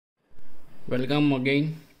Welcome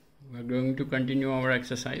again. We are going to continue our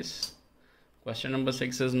exercise. Question number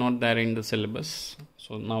 6 is not there in the syllabus.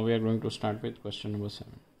 So now we are going to start with question number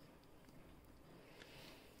 7.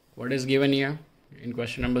 What is given here in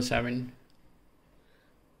question number 7?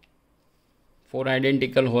 4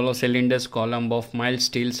 identical hollow cylinders column of mild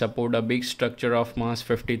steel support a big structure of mass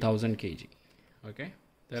 50,000 kg. Okay.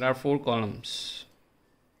 There are 4 columns.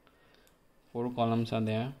 4 columns are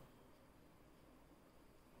there.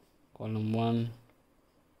 Column 1,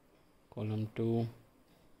 column 2,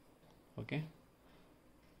 okay,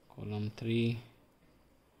 column 3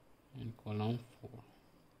 and column 4.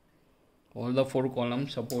 All the 4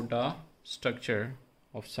 columns support a structure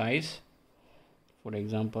of size. For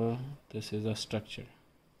example, this is a structure.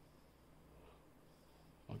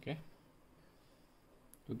 Okay,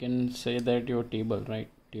 you can say that your table, right?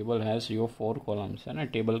 Table has your 4 columns है ना.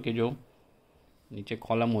 Table के जो नीचे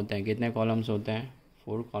column होते हैं, कितने columns होते हैं?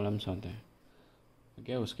 4 कॉलम्स होते हैं.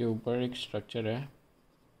 ओके, उसके ऊपर एक स्ट्रक्चर है.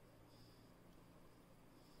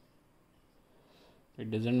 It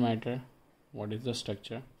doesn't matter what is the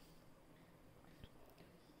structure,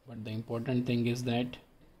 but the important thing is that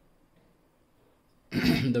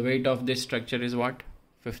the weight of this structure is what?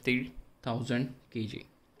 50,000 kg.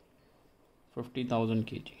 50,000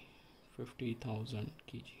 kg. 50,000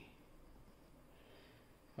 kg.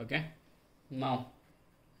 Okay, now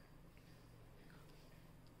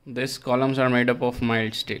these columns are made up of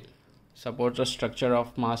mild steel, supports a structure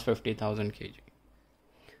of mass 50,000 kg.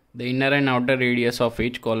 The inner and outer radius of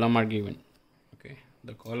each column are given. Okay,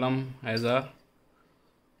 the column has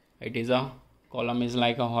column is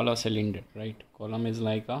like a hollow cylinder, right? Column is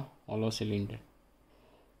like a hollow cylinder.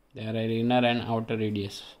 There are inner and outer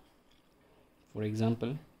radius. For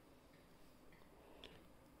example,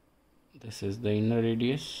 this is the inner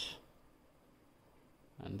radius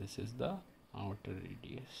and this is the outer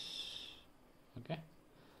radius. Okay,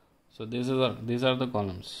 so these are the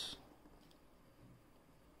columns.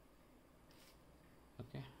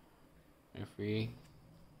 Okay, if we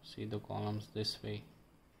see the columns this way,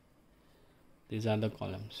 these are the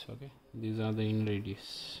columns. Okay, these are the inner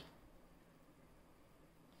radius.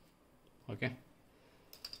 Okay,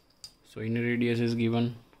 so inner radius is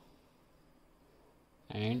given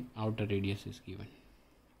and outer radius is given.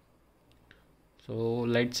 So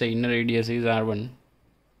let's say inner radius is R1,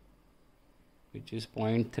 which is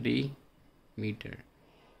 0.3 meter,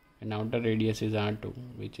 and outer radius is R2,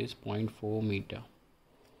 which is 0.4 meter.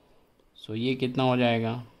 So ये कितना हो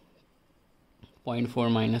जाएगा? 0.4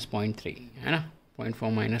 minus 0.3 है ना.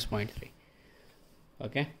 0.4 minus 0.3.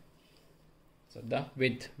 Okay, so the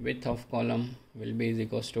width of column will be is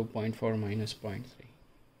equals to 0.4 minus 0.3.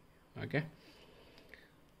 Okay,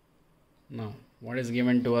 now what is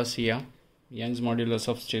given to us here? Young's modulus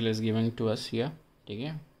of steel is given to us here. ठीक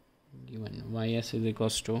है, given ys is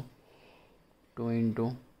equals to 2 into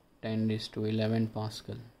 10 raised to 11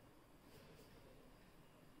 Pascal.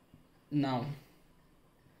 Now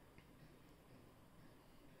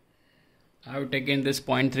I have taken this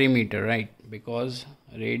 0.3 meter, right? Because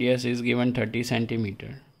radius is given 30 centimeter,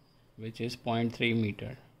 which is 0.3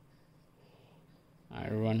 meter.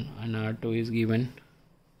 R1 and R2 is given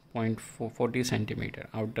 0.40 centimeter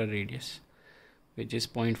outer radius, which is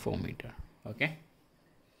 0.4 meter. Okay,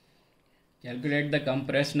 calculate the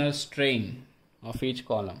compressional strain of each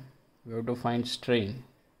column. We have to find strain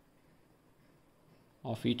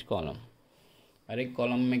of each column. हर एक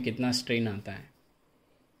column में कितना strain आता है?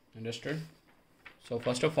 Understood? So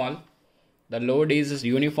first of all, the load is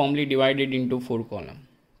uniformly divided into 4 column.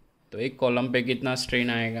 तो एक column पे कितना strain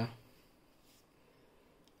आएगा?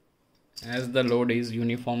 As the load is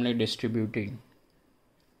uniformly distributed,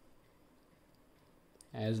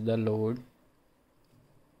 as the load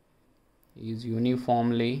is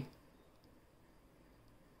uniformly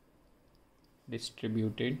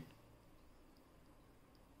distributed,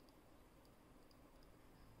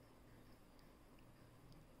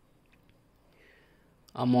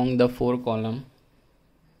 among the 4 column,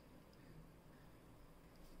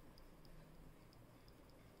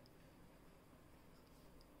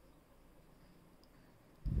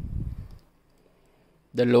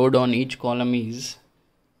 the load on each column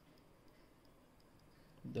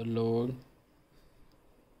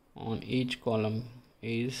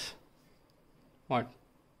is what?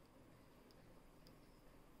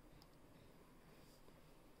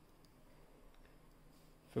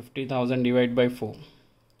 50,000 divided by 4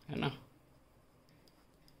 है ना,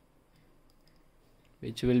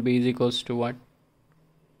 which will be is equals to what?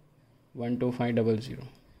 12500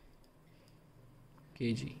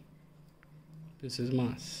 kg. This is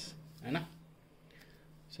mass है ना.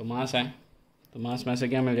 So mass है तो मास में से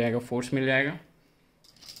क्या मिल जाएगा, फोर्स मिल जाएगा.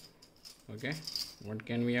 Okay, what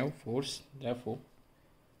can we have, force. Therefore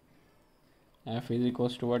F is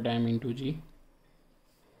equals to what, m into g,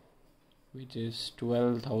 which is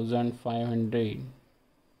 12,500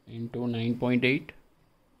 into 9.8.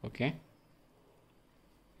 okay,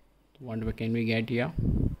 what can we get here,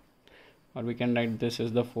 or we can write this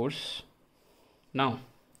is the force. Now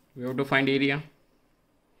we have to find area.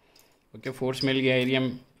 okay, force मिल गया, area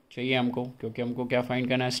चाहिए हमको, क्योंकि हमको क्या find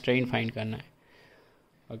करना है, strain find करना है.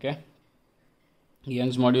 ओके,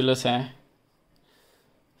 यंग्स मॉड्यूलस है,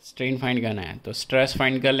 स्ट्रेन फाइंड करना है, तो स्ट्रेस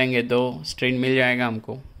फाइंड कर लेंगे तो स्ट्रेन मिल जाएगा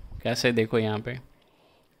हमको. कैसे, देखो यहाँ पे,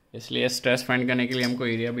 इसलिए स्ट्रेस फाइंड करने के लिए हमको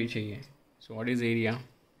एरिया भी चाहिए. So what is area,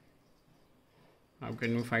 how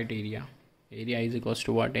can we find area. Area is equals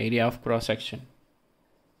to what, area of cross section,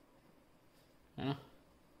 है ना,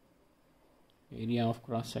 area of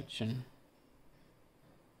cross section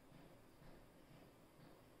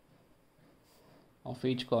of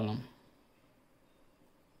each column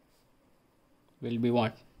will be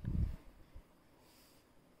what,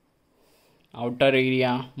 outer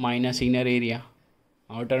area minus inner area.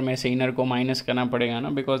 Outer में से inner को minus करना पड़ेगा ना,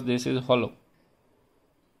 because this is hollow,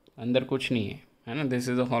 अंदर कुछ नहीं है ना, this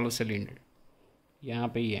is a hollow cylinder. यहाँ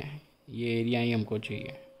पे ही है, ये एरिया ही हमको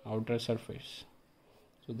चाहिए, outer surface.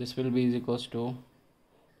 So this will be is equals to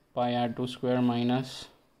pi r2 square minus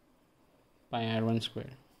pi r1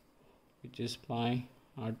 square, which is pi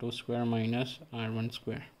r2 square minus r1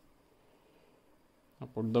 square. I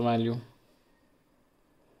put the value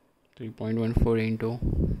 3.14 into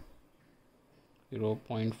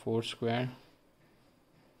 0.4 square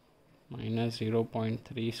minus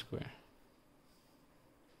 0.3 square.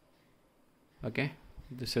 okay,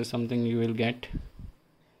 this is something you will get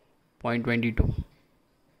 0.22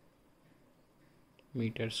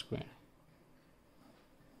 meter square.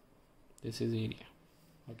 this is area.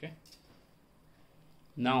 okay,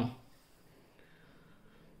 now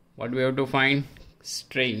what we have to find,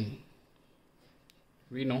 strain.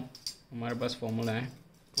 we know, हमारे पास formula है,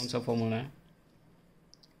 कौन सा formula है,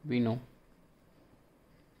 we know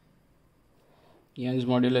Young's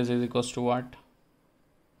modulus is equals to what,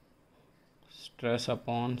 stress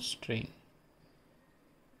upon strain.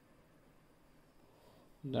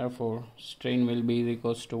 therefore strain will be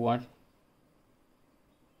equals to what,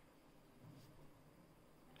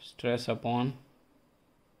 stress upon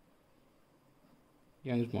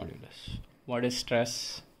Young's modulus. what is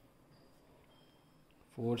stress,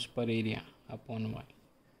 force per area upon y.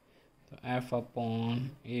 so F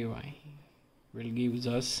upon AY will gives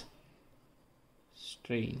us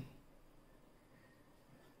strain.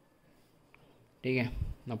 ठीक है,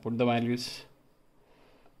 now put the values.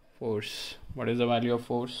 force, what is the value of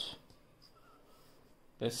force,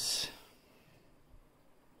 this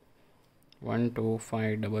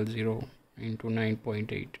 12500 into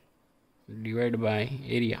 9.8 divided by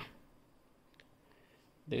area,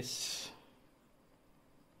 this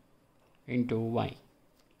into y,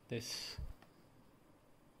 this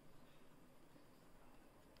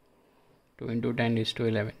 2 into 10 is to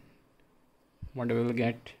 11. what we will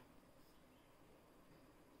get,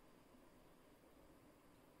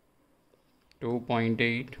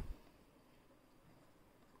 2.8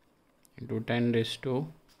 into 10 raised to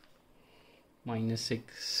minus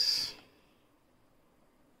 6.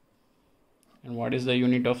 and what is the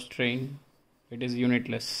unit of strain, it is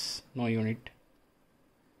unitless, no unit.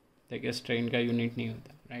 देखिए strain का unit नहीं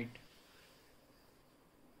होता, right.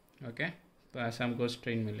 Okay, तो ऐसा हमको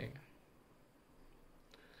strain मिलेगा.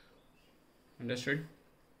 Understood.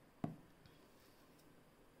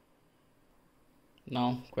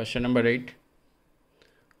 Now question number 8.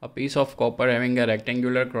 A piece of copper having a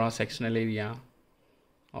rectangular cross sectional area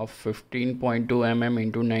of 15.2 mm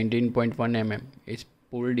into 19.1 mm is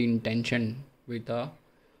pulled in tension with a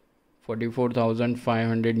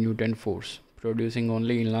 44,500 Newton force, producing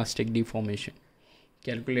only elastic deformation.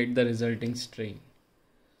 Calculate the resulting strain.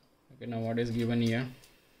 Okay, now what is given here?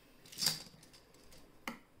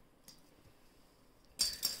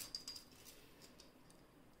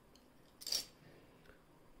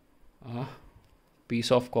 A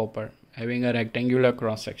piece of copper having a rectangular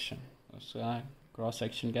cross section. उसका cross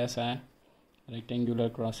section कैसा है, rectangular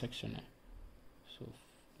cross section है. So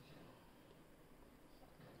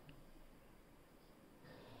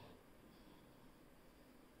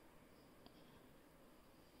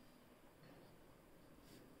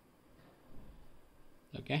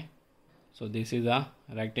okay, so this is a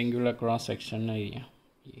rectangular cross section area.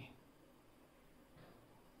 ये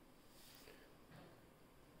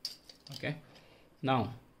okay, now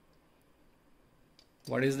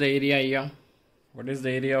what is the area here, what is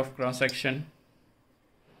the area of cross section,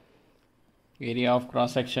 area of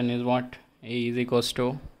cross section is what? A is equals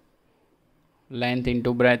to length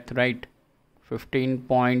into breadth, right?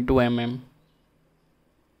 15.2 mm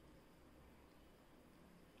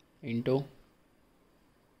into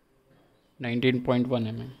 19.1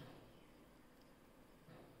 mm.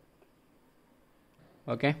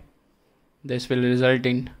 Okay, this will result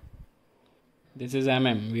in, this is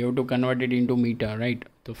mm, we have to convert it into meter, right?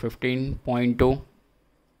 So 15.2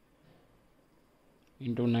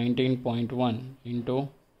 into 19.1 into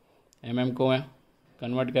mm को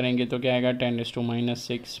convert करेंगे तो क्या आएगा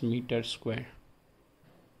 10⁻⁻⁶ metre square.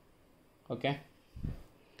 Okay,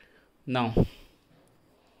 now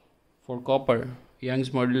for copper, Young's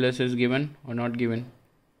modulus is given or not given?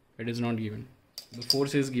 It is not given. The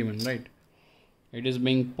force is given, right? It is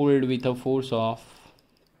being pulled with a force of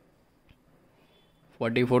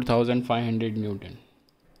 44,500 Newton.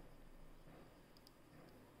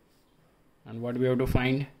 And what we have to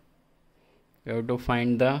find? We have to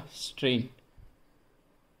find the strain.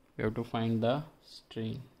 We have to find the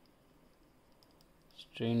strain.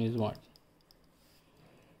 Strain is what?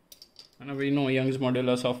 And we know Young's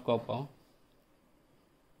modulus of copper.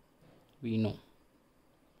 We know.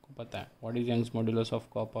 पता है. What is Young's modulus of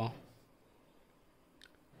copper?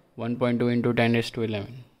 1.2 into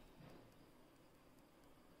 10⁻11.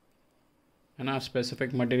 And our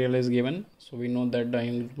specific material is given, so we know that the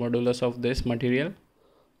Young's modulus of this material,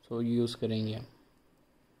 so use करेंगे.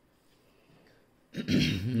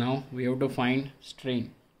 Now we have to find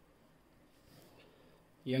strain.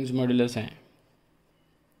 Young's modulus है,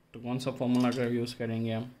 तो कौन सा formula का use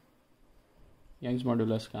करेंगे हम Young's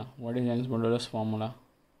modulus का? What is Young's modulus formula?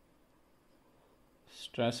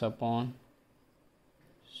 Stress upon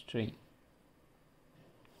strain.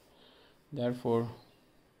 Therefore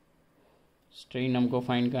strain हमको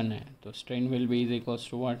फाइंड करना है, तो strain will be is equals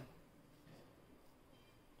to what?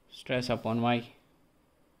 Stress upon y,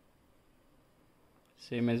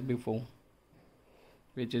 same as before,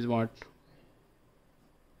 which is what?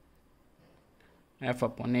 F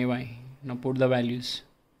upon ay. Now put the values.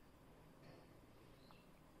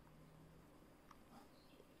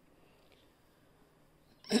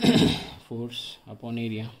 Force upon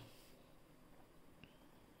area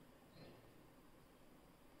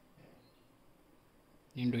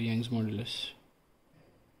into Young's modulus.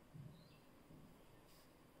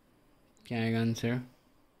 क्या आएगा answer?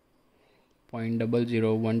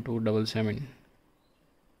 0.001277.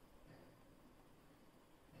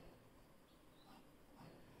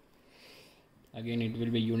 Again it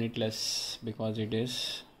will be unitless because it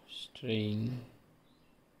is strain.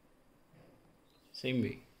 Same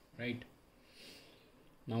way, right?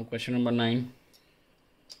 Now question number 9.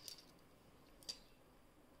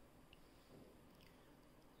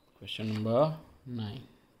 Question number 9.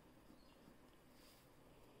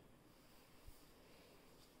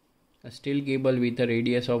 A steel cable with a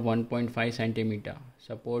radius of 1.5 centimeter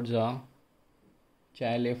supports a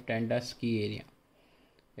chairlift and a ski area.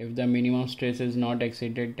 If the minimum stress is not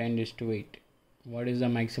exceeded 10:8, what is the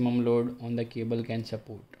maximum load on the cable can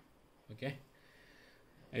support? Okay,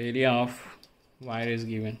 area of wire is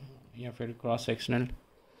given, या फिर cross sectional,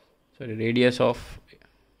 sorry, radius of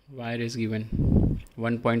wire is given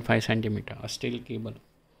 1.5 centimeter. A steel cable,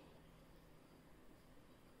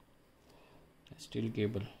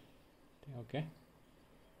 okay,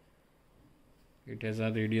 it has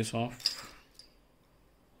a radius of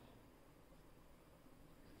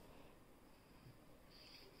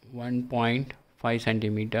 1.5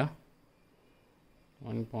 centimeter,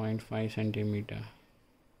 1.5 centimeter,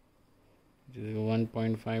 which is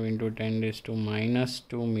 1.5 into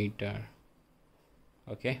 10⁻⁻2 meter.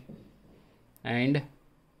 Okay, and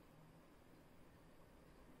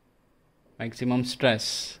maximum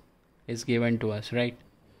stress is given to us, right?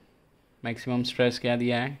 Maximum stress क्या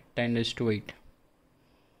दिया है? 10:8.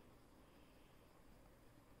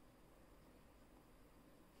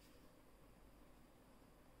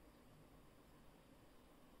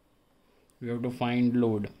 We have to find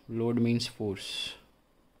load. Load means force.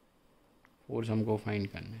 Force हमको find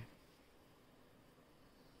करना है.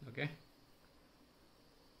 Okay.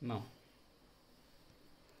 Now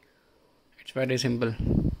it's very simple.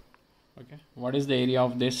 Okay. What is the area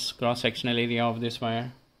of this cross-sectional area of this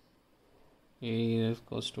wire? A is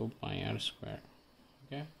equals to pi r square.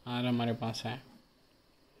 Okay. R हमारे पास है.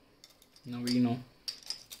 Now we know.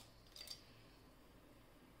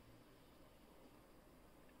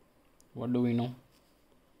 What do we know?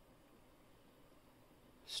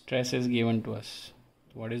 Stress is given to us.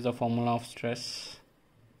 What is the formula of stress?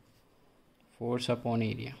 Force upon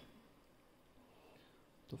area.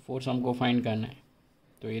 तो force हमको find करना है,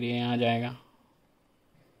 तो area यहाँ जाएगा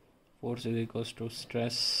force is equals to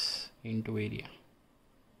stress into area.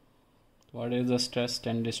 What is the stress?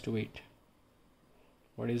 10 raised to 8.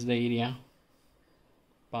 What is the area?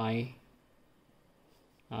 Pi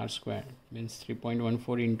r square, means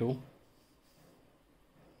 3.14 into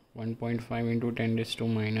 1.5 into 10 raised to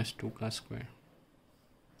minus 2 का square.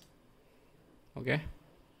 Okay,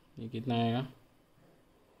 ये कितना आएगा?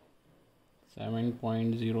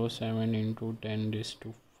 7.07 into 10 raised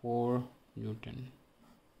to 4 Newton.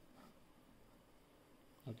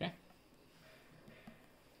 Okay,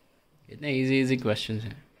 इतने easy questions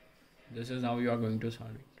हैं. This is how you are going to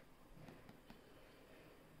solve it.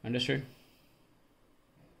 Understood?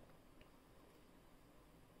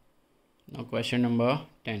 Now question number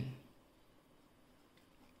 10.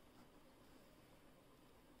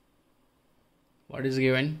 What is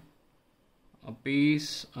given?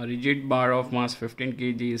 A rigid bar of mass 15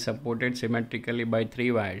 kg is supported symmetrically by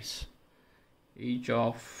 3 wires, each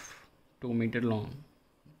of 2 meters long.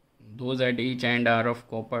 Those at each end are of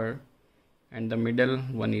copper and the middle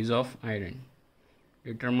one is of iron.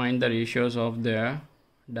 Determine the ratios of their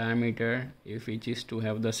diameter if each is to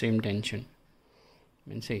have the same tension.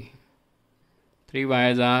 Means see, 3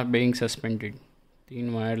 wires are being suspended. 3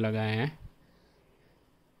 wire लगाए हैं.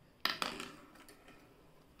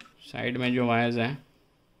 Side में जो wires हैं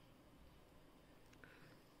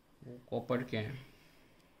वो copper के हैं.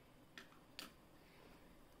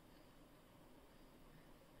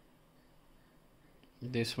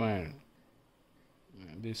 This wire,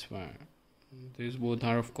 these both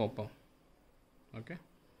are of copper. Okay.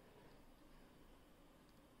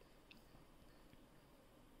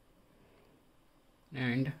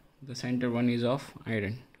 And the center one is of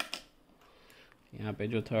iron. यहाँ पे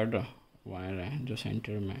जो थर्ड वायर है जो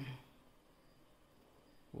सेंटर में है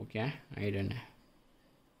वो क्या है? आयरन है.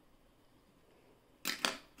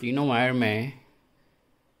 तीनों वायर में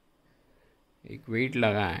एक वेट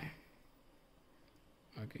लगा है.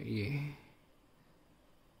 ओके, ये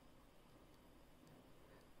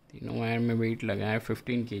तीनों वायर में वेट लगा है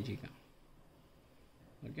 15 kg का.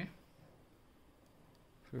 ओके,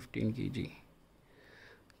 15 kg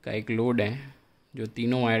का एक लोड है जो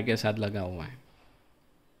तीनों वायर के साथ लगा हुआ है.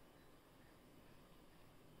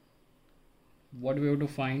 What we have to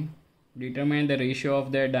find? Determine the ratio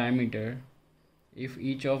of their diameter if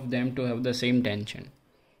each of them to have the same tension.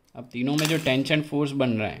 अब तीनों में जो टेंशन फोर्स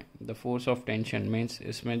बन रहा है, the force of tension means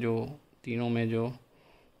इसमें जो तीनों में जो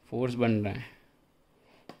फोर्स बन रहा है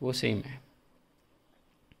वो सेम है.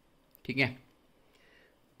 ठीक है,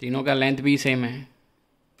 तीनों का लेंथ भी सेम है.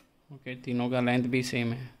 ओके, तीनों का लेंथ भी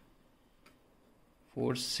सेम है.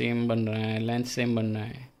 फोर्स सेम बन रहा है, लेंथ सेम बन रहा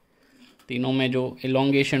है. तीनों में जो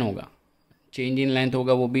एलोंगेशन होगा, चेंज इन लेंथ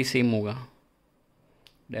होगा, वो भी सेम होगा.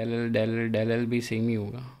 डेल एल भी सेम ही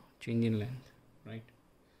होगा, चेंज इन लेंथ. राइट,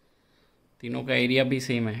 तीनों का एरिया भी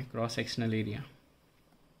सेम है, क्रॉस सेक्शनल एरिया.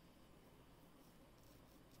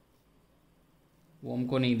 वो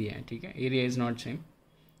हमको नहीं दिया है. ठीक है, area is not same,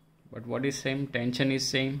 but what is same? Tension is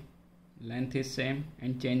same, length is same,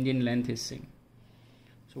 and change in length is same.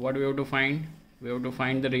 So what we have to find? We have to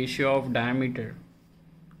find the ratio of diameter,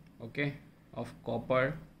 okay, of copper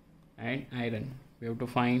and iron. We have to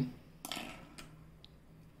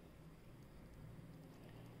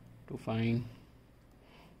find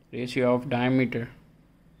ratio of diameter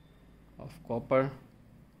of copper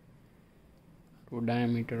to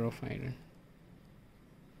diameter of iron.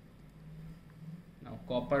 Now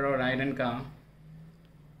copper और iron का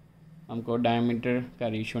हमको diameter का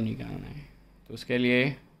ratio निकालना है. तो उसके लिए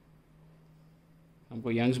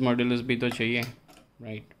हमको यंग्स मॉड्यूलस भी तो चाहिए.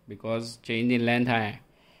 Right, because change in length आया है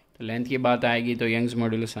तो लेंथ की बात आएगी तो यंग्स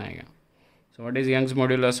मॉड्यूलस आएगा. So what is Young's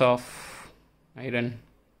modulus of iron?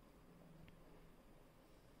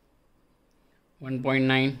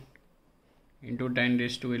 1.9 into 10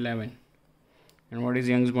 raised to 11. And what is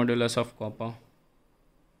Young's modulus of copper?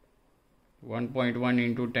 1.1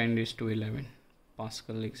 into 10 raised to 11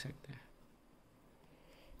 pascal लिख सकते हैं.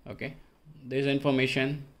 Okay, this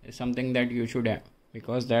information is something that you should have,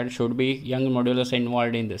 because there should be Young's modulus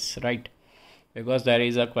involved in this, right? Because there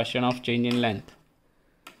is a question of change in length.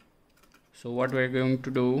 So what we are going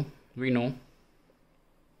to do, we know,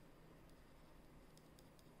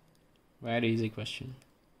 very easy question.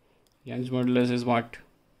 Young's modulus is what?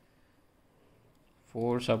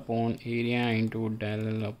 Force upon area into del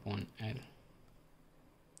L upon L.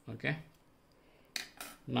 Okay.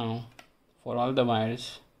 Now for all the wires,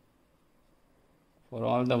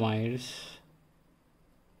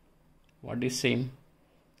 what is same?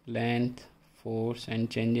 Length, force and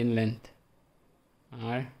change in length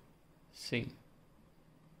are same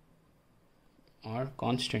or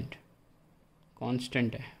constant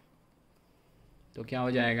है. तो क्या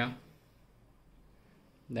हो जाएगा,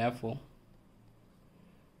 therefore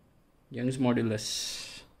Young's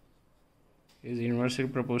modulus is inversely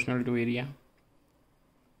proportional to area,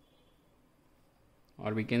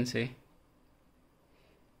 or we can say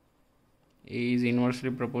A is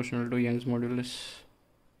inversely proportional to Young's modulus,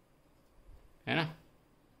 है ना.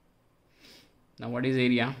 Now what is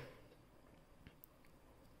area?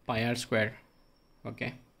 Pi r square.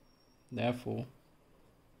 Okay, therefore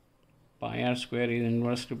pi r square is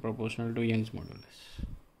inversely proportional to Young's modulus.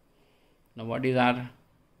 Now what is r?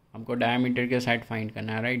 हमको diameter के side find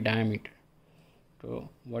करना है, right, diameter. तो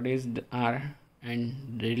what is r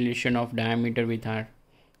and relation of diameter with r?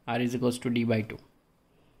 r is equals to d/2.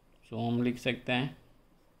 सो हम लिख सकते हैं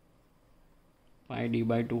पाई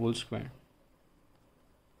d/2 whole square,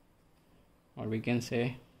 और we can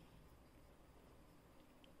say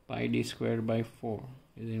pi d²/4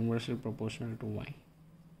 is inversely proportional to y.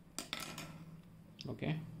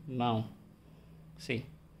 Okay, now see,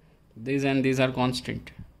 these and these are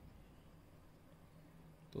constant,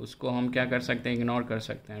 तो उसको हम क्या कर सकते हैं, इग्नोर कर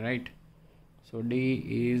सकते हैं, right. So d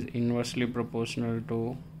is inversely proportional to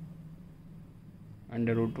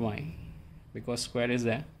 √y because square is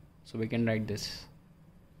there, so we can write this.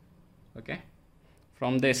 Okay,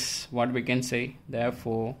 from this what we can say,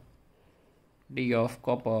 therefore d of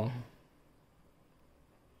copper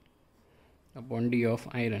upon d of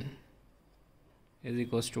iron is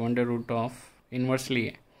equals to √, inversely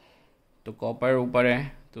है तो copper ऊपर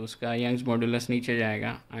है तो उसका Young's modulus नीचे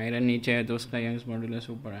जाएगा, iron नीचे है तो उसका यंग्स मॉड्यूलस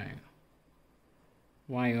ऊपर आएगा.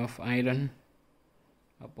 y of iron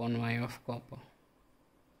upon y of copper.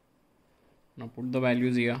 Now put the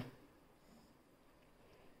values here.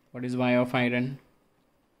 What is y of iron?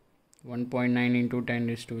 1.9 into 10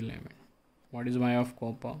 is to 11. What is y of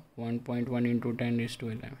copper? 1.1 into 10 is to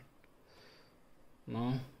 11.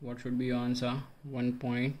 Now what should be your answer?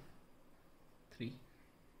 1.3.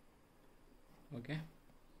 Okay,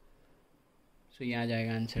 so ये आ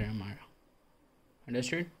जाएगा answer हमारा.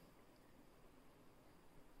 Understood.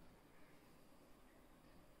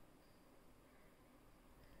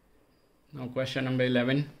 Now question number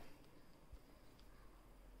 11.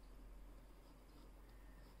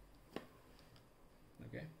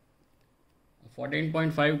 Okay, a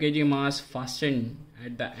 14.5 kg mass fastened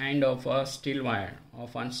at the end of a steel wire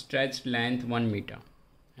of unstretched length 1 meter,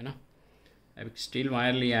 है ना. अब steel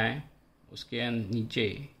wire लिया है, उसके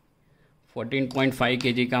नीचे 14.5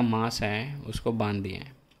 kg का मास है, उसको बांध दिया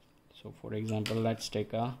है. So for example let's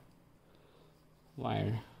take a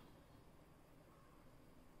wire.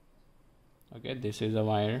 Okay, this is a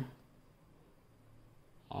wire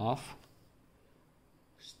of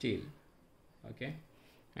steel. Okay,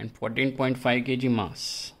 and 14.5 kg mass,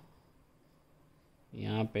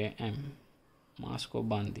 यहाँ पे m मास को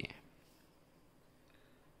बांध दिया.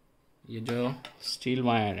 ये जो स्टील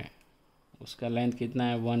वायर है उसका लेंथ कितना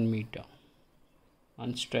है, 1 metre.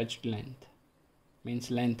 Unstretched length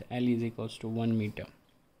means length L is equals to 1 meter.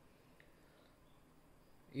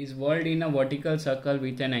 Is whirled in a vertical circle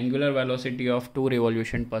with an angular velocity of 2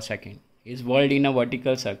 revolution per second. Is whirled in a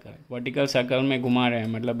vertical circle. Vertical circle में घुमा रहे हैं,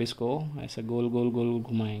 मतलब इसको ऐसे गोल गोल गोल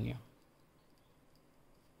घुमाएंगे.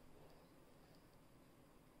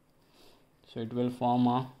 So it will form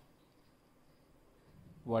a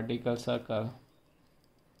vertical circle.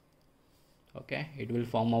 Okay, it will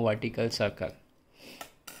form a vertical circle.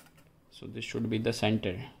 So this should be the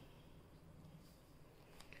center.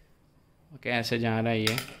 Okay, ऐसे जा रहा है,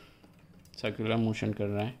 ये सर्कुलर मोशन कर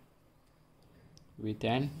रहा है with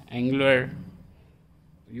an angular,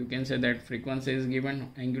 you can say that frequency is given,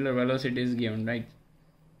 angular velocity is given, right,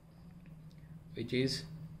 which is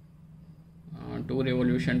 2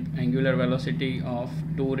 revolution, angular velocity of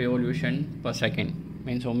 2 revolution per second,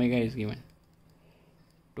 means omega is given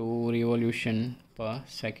 2 revolution per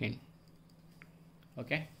second.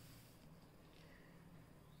 Okay,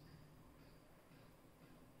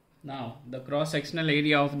 now the cross sectional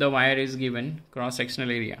area of the wire is given. Cross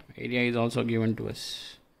sectional area is also given to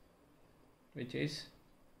us, which is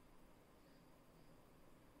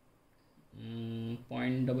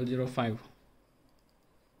 0.005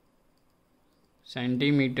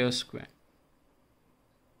 centimeter square.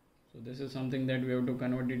 So this is something that we have to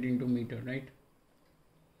convert it into meter, right?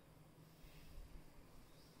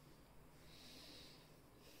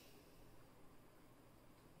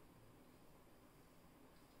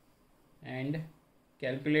 And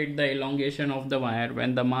calculate the elongation of the wire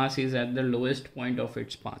when the mass is at the lowest point of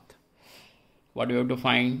its path. What we have to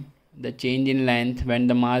find? The change in length when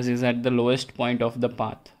the mass is at the lowest point of the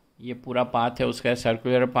path. ये पूरा path है उसका,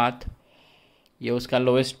 circular path, ये उसका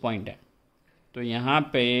lowest point है. तो यहाँ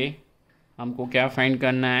पे हमको क्या फाइंड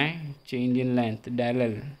करना है, change in length del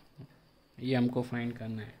L, ये हमको फाइंड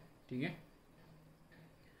करना है, ठीक है।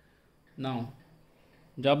 नाउ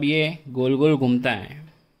जब ये गोल गोल घूमता है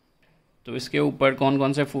तो इसके ऊपर कौन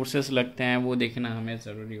कौन से फोर्सेस लगते हैं वो देखना हमें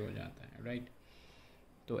ज़रूरी हो जाता है, राइट।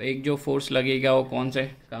 तो एक जो फोर्स लगेगा वो कौन से,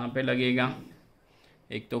 कहाँ पे लगेगा,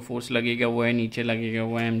 एक तो फोर्स लगेगा वो है नीचे लगेगा,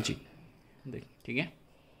 वो है एम जी, देख, ठीक है।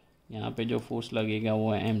 यहाँ पे जो फोर्स लगेगा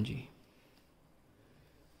वो है एम जी।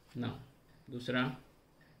 ना दूसरा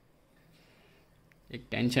एक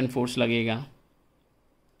टेंशन फोर्स लगेगा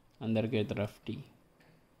अंदर के तरफ T,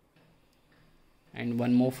 and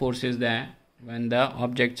one more force is that when the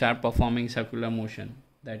objects are performing circular motion,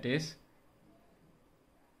 that is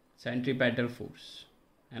centripetal force,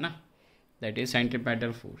 है ना, that is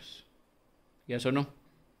centripetal force, yes or no।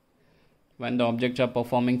 when the objects are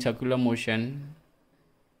performing circular motion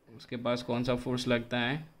उसके पास कौन सा force लगता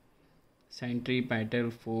है,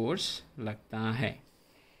 centripetal force लगता है।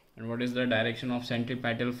 and what is the direction of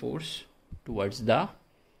centripetal force, towards the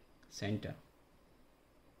center,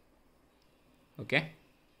 okay।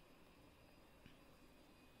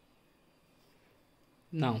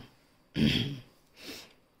 now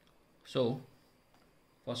so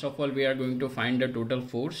first of all we are going to find the total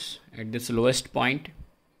force at this lowest point,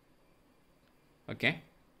 okay।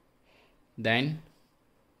 then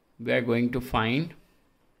we are going to find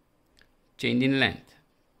change in length।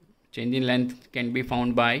 change in length can be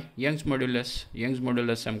found by Young's modulus। Young's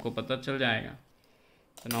modulus से हमको पता चल जाएगा।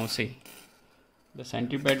 so now see the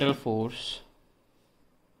centripetal force,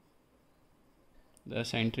 the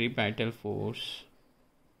centripetal force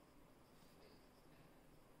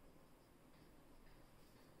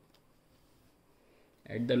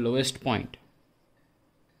at the lowest point,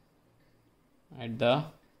 at the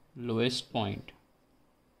lowest point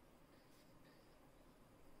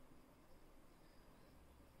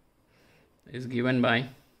is given by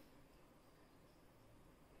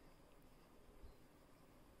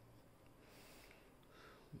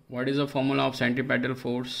what is the formula of centripetal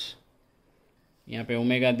force, यहाँ पे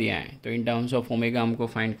omega दिया है तो इन टर्म्स ऑफ ओमेगा हमको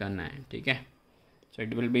find करना है, ठीक है। So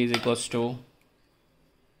it will be is equals to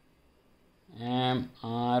M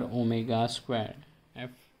R omega square, F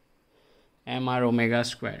M R omega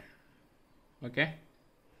square, okay,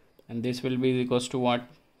 and this will be equals to what,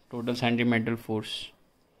 total centimeter force,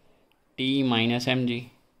 T minus mg,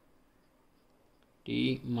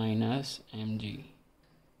 T minus mg।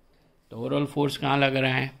 तो overall force कहाँ लग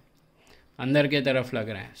रहा है, अंदर के तरफ लग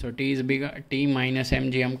रहा है। सो T is bigger, T minus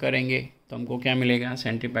mg हम करेंगे तो हमको क्या मिलेगा,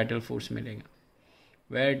 सेंट्रीपेटल फोर्स मिलेगा,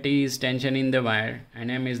 where T is tension in the wire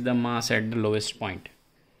and m is the mass at the lowest point,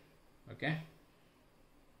 okay।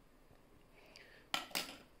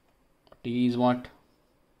 T is what,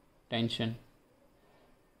 tension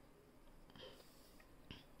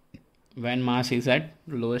when mass is at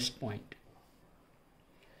lowest point,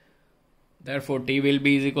 therefore T will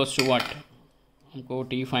be is equals to what, हमको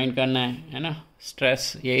T find करना है ना,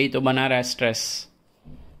 stress यही तो बना रहा है stress,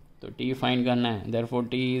 तो T फाइंड करना है, therefore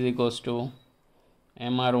T is equals to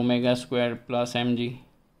M R omega square plus M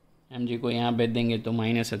G को यहाँ भेज देंगे तो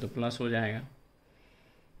माइनस है तो प्लस हो जाएगा,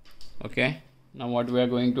 okay. Now what we are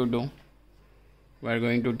going to do, we are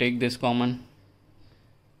going to take this common,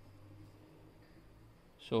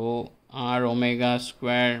 so r omega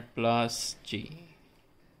square plus g,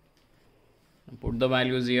 put the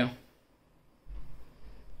values here,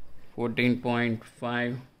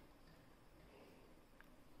 14.5,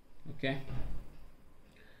 okay,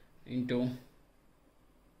 into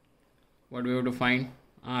what we have to find,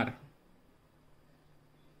 r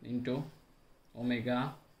into omega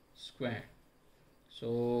square,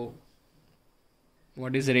 so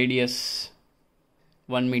what is radius,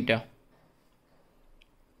 1 meter,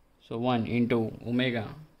 so 1 into omega,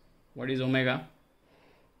 what is omega,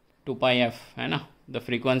 2 pi f, है ना, the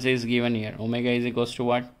frequency is given here, omega is equals to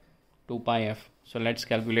what, 2 pi f, so let's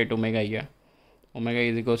calculate omega here, omega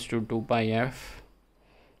is equals to 2 pi f,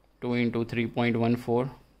 2 into 3.14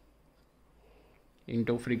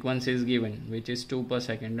 into frequency is given which is 2 per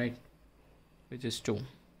second, right, which is 2.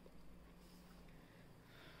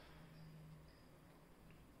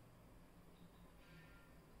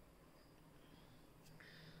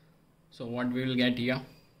 So what we will get here,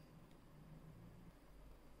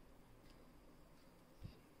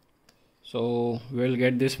 so we will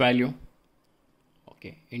get this value,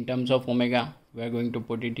 okay, in terms of omega we are going to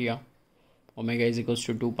put it here, omega is equals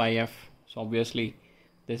to 2 pi f, so obviously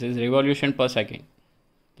this is revolution per second,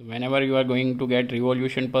 so whenever you are going to get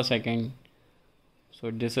revolution per second,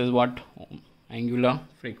 so this is what, angular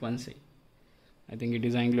frequency, I think it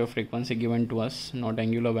is angular frequency given to us, not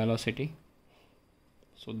angular velocity,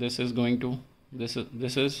 So this is going to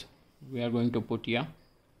we are going to put here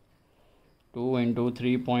 2 into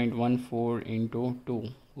 3.14 into 2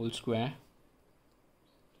 whole square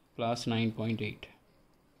plus 9.8.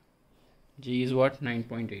 G is what?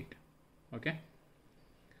 9.8. Okay.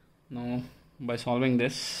 Now by solving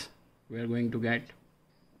this, we are going to get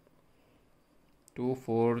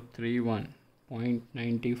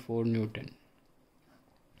 2431.94 Newton.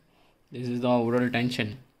 This is the overall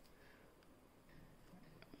tension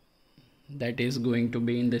that is going to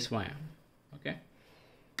be in this wire. Okay.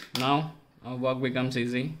 Now our work becomes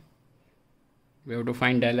easy. We have to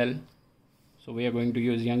find del L. So we are going to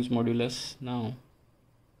use Young's modulus. Now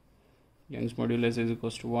Young's modulus is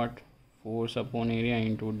equals to what? Force upon area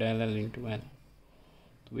into del L into L.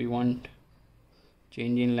 So we want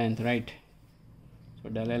change in length, right? So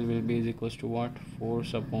del L will be is equals to what?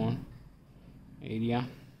 Force upon area,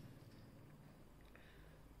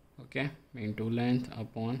 okay, into length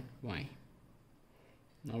upon y.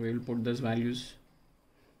 Now we will put these values.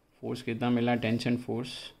 Force कितना मिला? Tension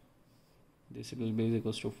force. This will be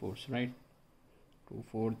equals to force, right?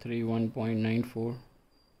 2431.94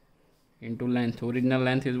 into length. Original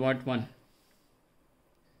length is what? 1.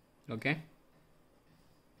 Okay.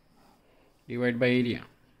 Divide by area.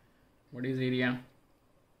 What is area?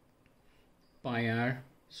 Pi r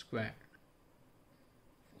square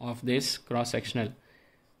of this cross sectional.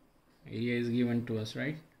 Area is given to us,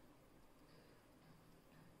 right?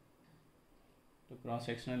 The cross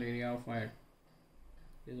sectional area of wire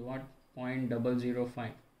is what?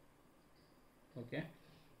 0.005. Okay,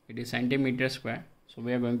 it is centimeter square, so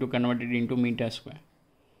we are going to convert it into meter square.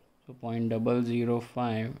 So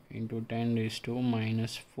 0.005 into 10 raised to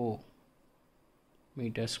minus 4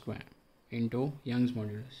 meter square into Young's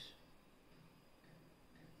modulus,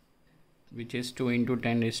 which is 2 into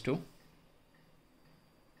 10 raised to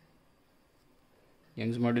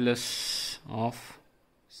Young's modulus of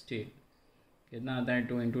steel. कितना आता है?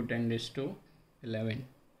 2 into 10 raised to 11.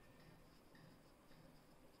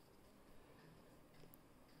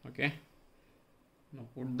 Okay, now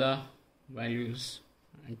put the values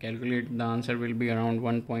and calculate. The answer will be around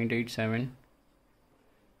 1.87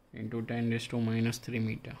 into 10 raised to minus 3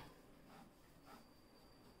 meter.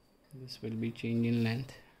 This will be change in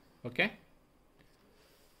length. Okay,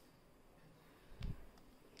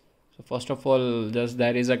 so first of all, just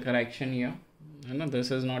there is a correction here. This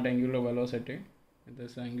is not angular velocity,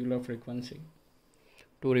 this is angular frequency,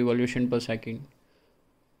 2 revolution per second.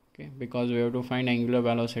 Okay, because we have to find angular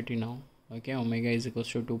velocity now. Okay, omega is equals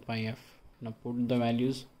to 2 pi f. Now put the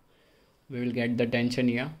values, we will get the tension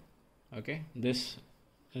here. Okay, this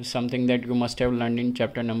is something that you must have learned in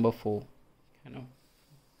chapter number 4,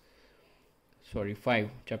 5,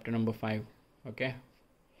 chapter number 5. Okay,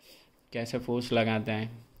 कैसे force लगाते हैं.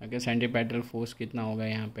 Okay, सेंटीपेटल force कितना होगा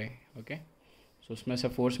यहाँ पे. Okay, सो उसमें से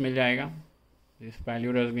force मिल जाएगा, इस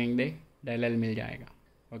वैल्यू रखेंगे दे del L मिल जाएगा.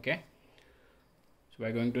 Okay, so we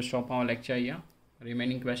are going to stop our lecture here.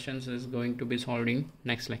 Remaining questions is going to be solved in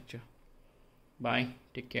next lecture. Bye,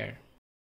 take care.